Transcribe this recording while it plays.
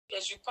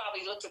as you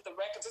probably looked at the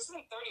records, it's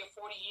been 30 or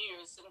 40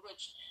 years in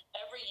which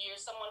every year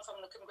someone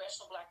from the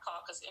Congressional Black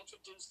Caucus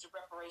introduced a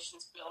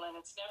reparations bill, and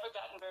it's never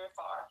gotten very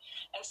far.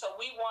 And so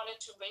we wanted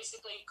to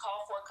basically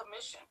call for a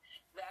commission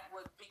that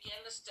would begin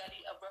the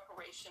study of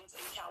reparations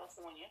in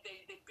California.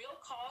 The bill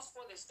calls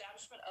for the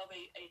establishment of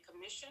a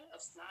commission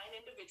of 9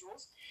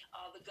 individuals.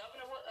 The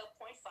governor will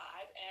appoint 5,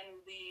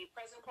 and the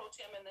president pro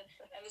tem and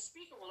the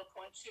speaker will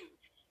appoint 2.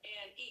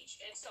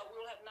 And so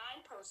we'll have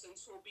 9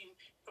 persons who will be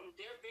from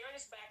their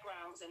various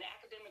backgrounds and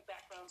academic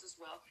backgrounds as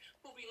well,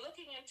 who will be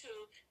looking into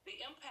the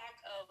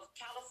impact of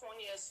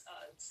California's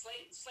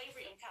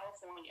slavery in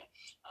California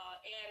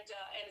and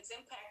its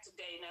impact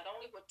today, not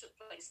only what took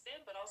place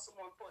then, but also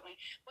more importantly,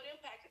 what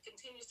impact it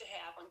continues to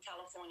have on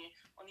California,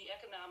 on the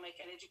economic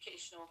and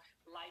educational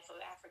life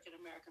of African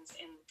Americans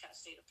in the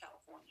state of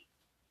California.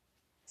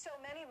 So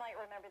many might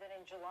remember that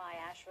in July,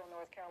 Asheville,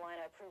 North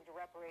Carolina approved a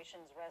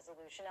reparations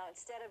resolution. Now,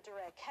 instead of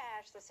direct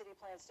cash, the city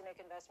plans to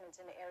make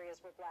investments in areas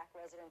where black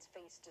residents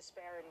face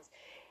disparities.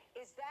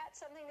 Is that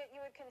something that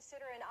you would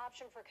consider an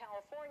option for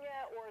California,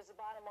 or is the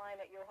bottom line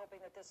that you're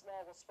hoping that this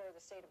law will spur the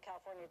state of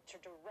California to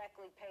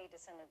directly pay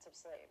descendants of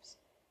slaves?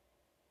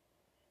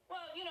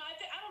 Well,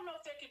 I don't know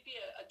if there could be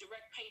a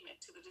direct payment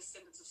to the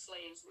descendants of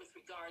slaves with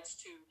regards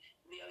to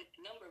the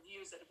number of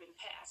years that have been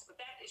passed, but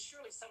that is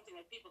surely something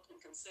that people can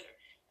consider.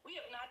 We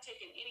have not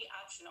taken any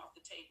option off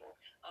the table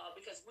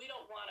because we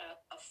don't want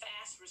a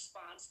fast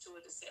response to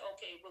it to say,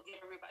 okay, we'll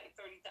give everybody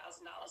 $30,000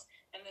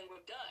 and then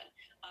we're done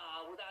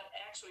without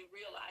actually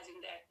realizing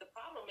that the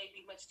problem may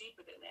be much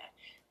deeper than that.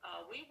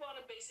 We want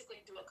to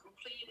basically do a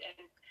complete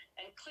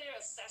and clear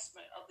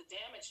assessment of the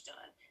damage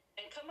done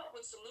and come up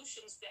with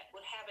solutions that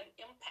would have an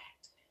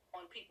impact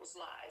on people's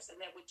lives and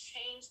that would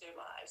change their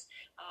lives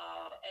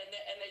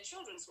and their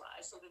children's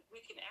lives so that we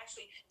can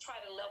actually try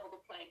to level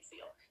the playing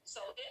field. So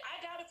I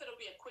doubt if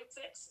it'll be a quick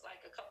fix,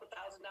 like a couple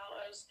 $1,000,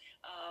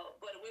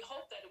 but we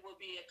hope that it will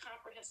be a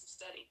comprehensive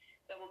study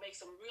that will make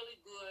some really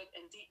good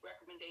and deep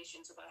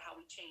recommendations about how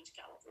we change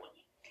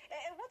California.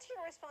 And what's your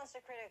response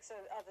to critics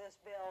of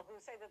this bill who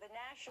say that the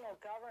national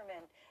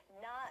government,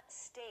 not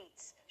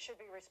states,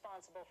 should be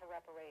responsible for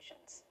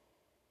reparations?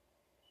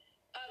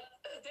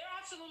 They're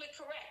absolutely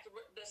correct.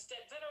 The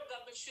federal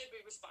government should be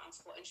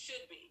responsible and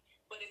should be,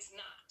 but it's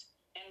not.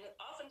 And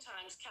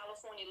oftentimes,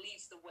 California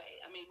leads the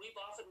way. I mean, we've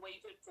often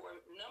waited for a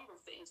number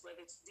of things, whether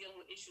it's dealing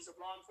with issues of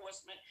law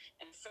enforcement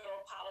and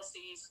federal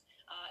policies,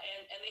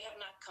 and they have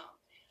not come.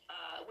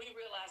 We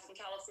realize in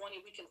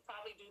California we can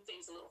probably do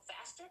things a little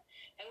faster,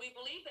 and we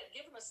believe that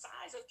given the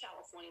size of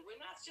California, we're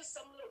not just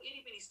some little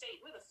itty-bitty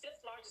state. We're the 5th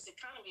largest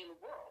economy in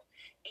the world,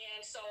 and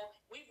so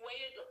we've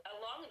waited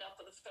long enough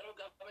for the federal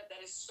government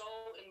that is so,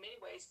 in many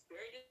ways,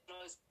 very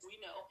dysfunctional, as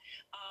we know,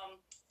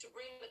 to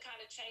bring the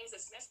kind of change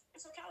that's necessary.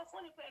 So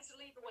California plans to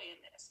lead the way in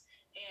this,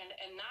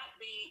 and not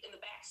be in the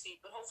back seat,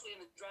 but hopefully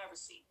in the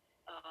driver's seat.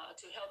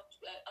 To help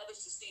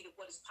others to see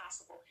what is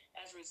possible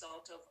as a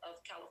result of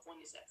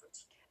California's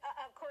efforts.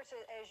 Of course,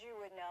 as you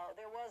would know,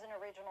 there was an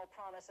original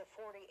promise of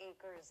 40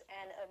 acres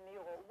and a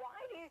mule. Why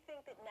do you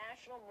think that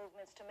national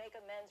movements to make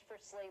amends for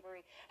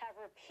slavery have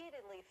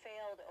repeatedly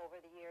failed over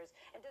the years?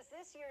 And does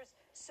this year's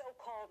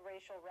so-called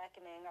racial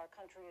reckoning our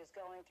country is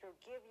going through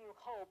give you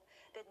hope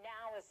that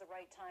now is the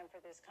right time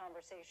for this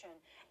conversation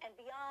and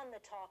beyond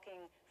the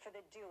talking for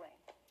the doing?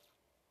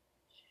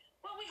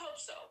 Well, we hope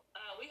so.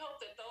 We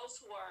hope that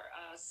those who are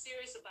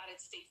serious about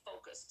it stay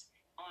focused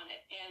on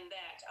it, and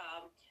that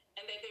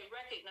they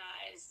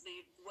recognize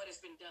what has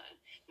been done.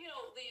 You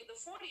know, the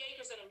 40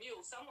 acres and a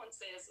mule. Someone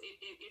says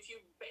if you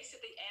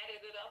basically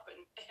added it up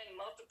and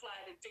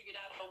multiplied and figured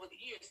out over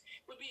the years,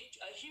 would be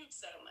a huge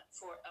settlement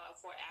for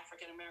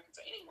African Americans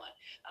or anyone.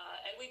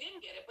 And we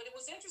didn't get it, but it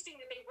was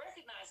interesting that they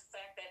recognized the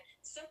fact that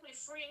simply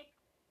freeing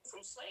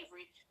from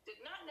slavery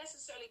did not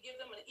necessarily give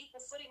them an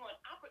equal footing on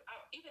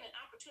even an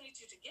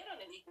opportunity to get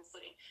on an equal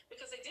footing,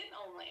 because they didn't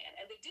own land,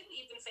 and they didn't,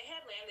 even if they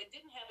had land, they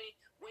didn't have a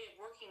way of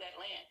working that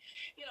land.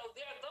 You know,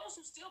 there are those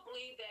who still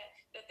believe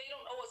that they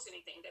don't owe us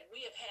anything, that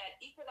we have had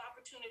equal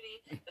opportunity,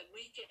 that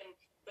we can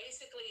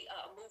basically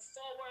move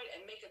forward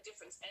and make a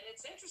difference. And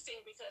it's interesting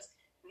because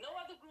no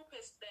other group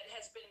that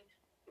has been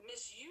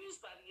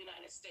misused by the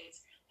United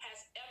States has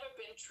ever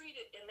been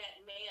treated in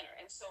that manner.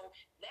 And so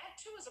that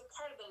too is a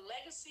part of the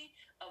legacy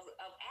of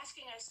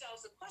asking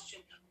ourselves the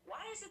question,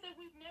 why is it that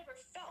we've never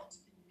felt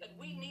that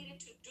we needed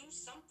to do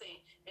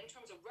something in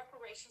terms of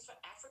reparations for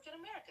African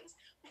Americans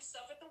who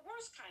suffered the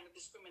worst kind of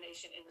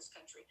discrimination in this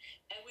country?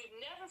 And we've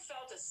never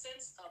felt a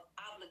sense of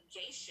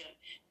obligation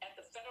at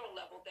the federal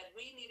level that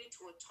we needed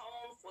to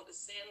atone for the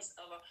sins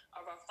of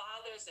our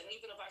fathers and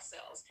even of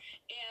ourselves.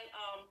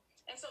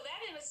 And so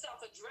that in itself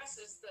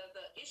addresses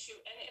the issue,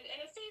 and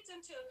it feeds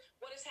into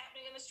what is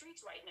happening in the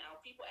streets right now.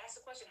 People ask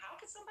the question, how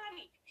could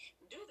somebody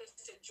do this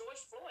to George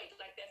Floyd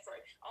like that for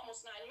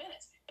almost 9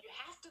 minutes? You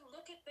have to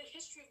look at the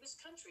history of this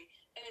country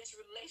and its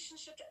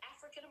relationship to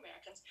African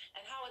Americans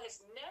and how it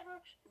has never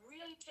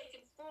really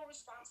taken full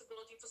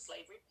responsibility for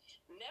slavery,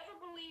 never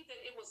believed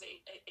that it was a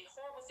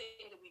horrible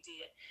thing that we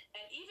did,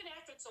 and even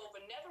after it's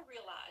over, never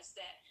realized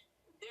that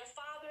their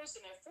fathers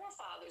and their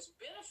forefathers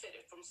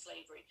benefited from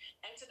slavery,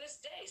 and to this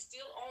day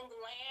still own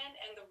the land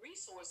and the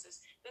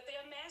resources that they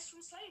amassed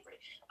from slavery.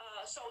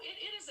 So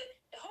it is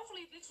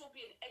hopefully this will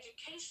be an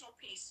educational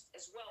piece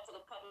as well for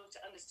the public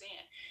to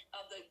understand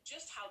of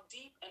just how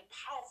deep and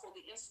powerful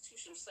the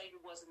institution of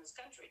slavery was in this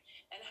country,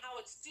 and how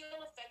it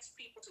still affects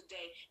people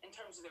today in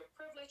terms of their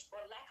privilege or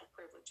lack of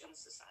privilege in the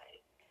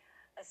society.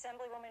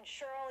 Assemblywoman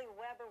Shirley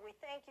Weber, we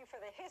thank you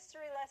for the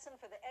history lesson,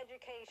 for the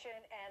education,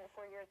 and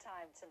for your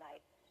time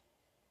tonight.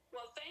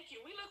 Well, thank you.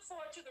 We look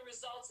forward to the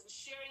results and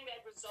sharing the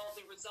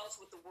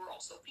results with the world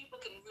so people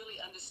can really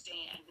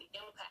understand the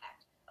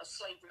impact of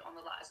slavery on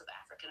the lives of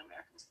African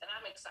Americans. And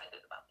I'm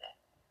excited about that.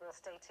 We'll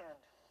stay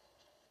tuned.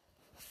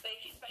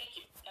 Thank you. Thank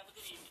you. Have a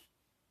good evening.